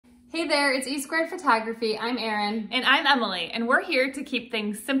Hey there, it's E2 Photography. I'm Erin. And I'm Emily, and we're here to keep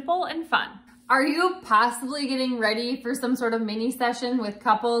things simple and fun. Are you possibly getting ready for some sort of mini session with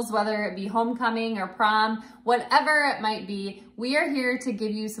couples, whether it be homecoming or prom, whatever it might be? We are here to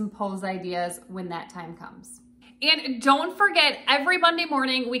give you some pose ideas when that time comes. And don't forget, every Monday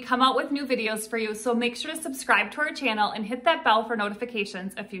morning we come out with new videos for you, so make sure to subscribe to our channel and hit that bell for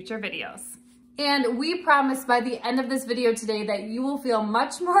notifications of future videos. And we promise by the end of this video today that you will feel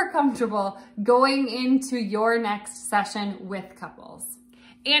much more comfortable going into your next session with couples.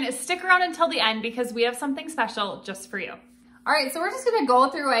 And stick around until the end because we have something special just for you. All right, so we're just gonna go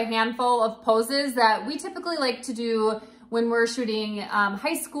through a handful of poses that we typically like to do when we're shooting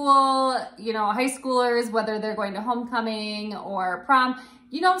high school, high schoolers, whether they're going to homecoming or prom.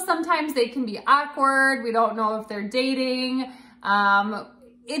 Sometimes they can be awkward. We don't know if they're dating.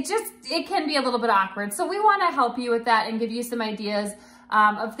 It can be a little bit awkward. So we wanna help you with that and give you some ideas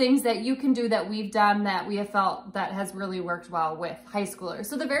of things that you can do that we've done that we have felt that has really worked well with high schoolers.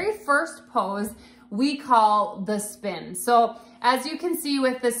 So the very first pose we call the spin. So as you can see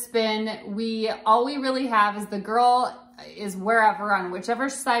with the spin, all we really have is the girl is wherever on whichever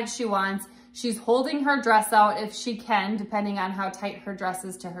side she wants. She's holding her dress out if she can, depending on how tight her dress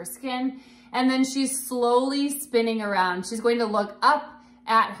is to her skin. And then she's slowly spinning around. She's going to look up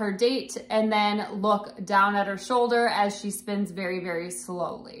at her date and then look down at her shoulder as she spins very, very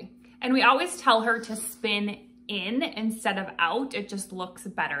slowly. And we always tell her to spin in instead of out. It just looks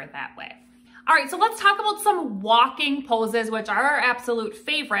better that way. All right, so let's talk about some walking poses, which are our absolute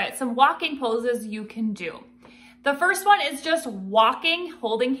favorite. Some walking poses you can do. The first one is just walking,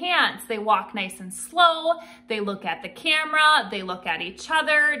 holding hands. They walk nice and slow. They look at the camera. They look at each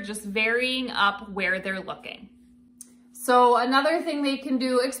other, just varying up where they're looking. So another thing they can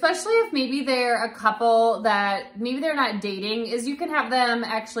do, especially if maybe they're a couple that maybe they're not dating, is you can have them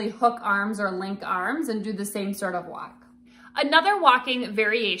actually hook arms or link arms and do the same sort of walk. Another walking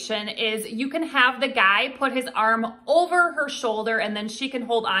variation is you can have the guy put his arm over her shoulder and then she can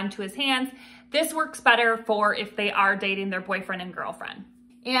hold on to his hands. This works better for if they are dating their boyfriend and girlfriend.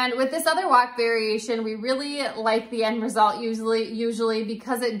 And with this other walk variation, we really like the end result usually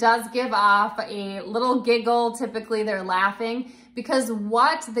because it does give off a little giggle. Typically they're laughing because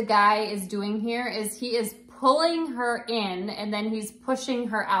what the guy is doing here is he is pulling her in and then he's pushing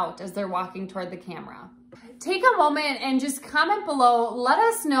her out as they're walking toward the camera. Take a moment and just comment below. Let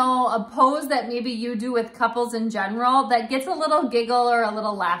us know a pose that maybe you do with couples in general that gets a little giggle or a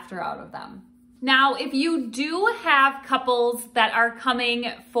little laughter out of them. Now, if you do have couples that are coming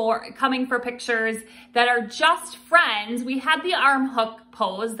for pictures that are just friends, we had the arm hook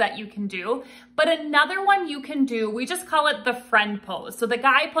pose that you can do, but another one you can do, we just call it the friend pose. So the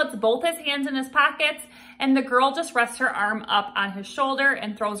guy puts both his hands in his pockets and the girl just rests her arm up on his shoulder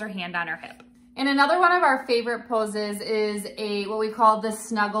and throws her hand on her hip. And another one of our favorite poses is what we call the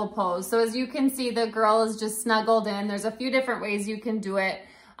snuggle pose. So as you can see, the girl is just snuggled in. There's a few different ways you can do it.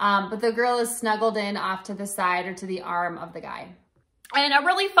 But the girl is snuggled in off to the side or to the arm of the guy. And a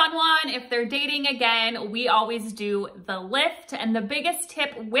really fun one, if they're dating again, we always do the lift. And the biggest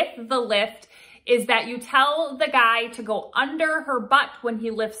tip with the lift is that you tell the guy to go under her butt when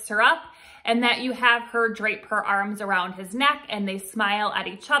he lifts her up and that you have her drape her arms around his neck and they smile at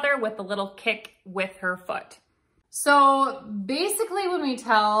each other with a little kick with her foot. So basically when we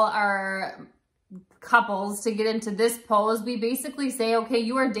tell our couples to get into this pose, we basically say, okay,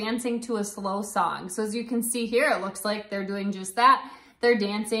 you are dancing to a slow song. So as you can see here, it looks like they're doing just that. They're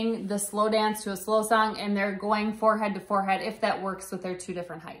dancing the slow dance to a slow song and they're going forehead to forehead if that works with their two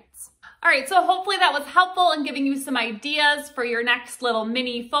different heights. All right, so hopefully that was helpful in giving you some ideas for your next little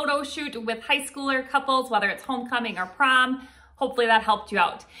mini photo shoot with high schooler couples, whether it's homecoming or prom. Hopefully that helped you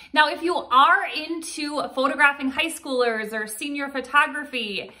out. Now, if you are into photographing high schoolers or senior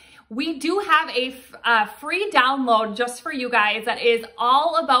photography, we do have a free download just for you guys that is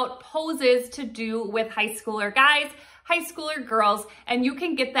all about poses to do with high schooler guys, high schooler girls, and you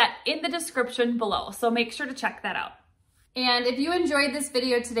can get that in the description below. So make sure to check that out. And if you enjoyed this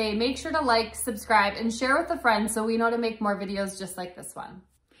video today, make sure to like, subscribe, and share with a friend so we know to make more videos just like this one.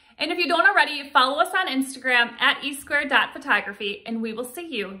 And if you don't already, follow us on Instagram at e2.photography, and we will see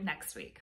you next week.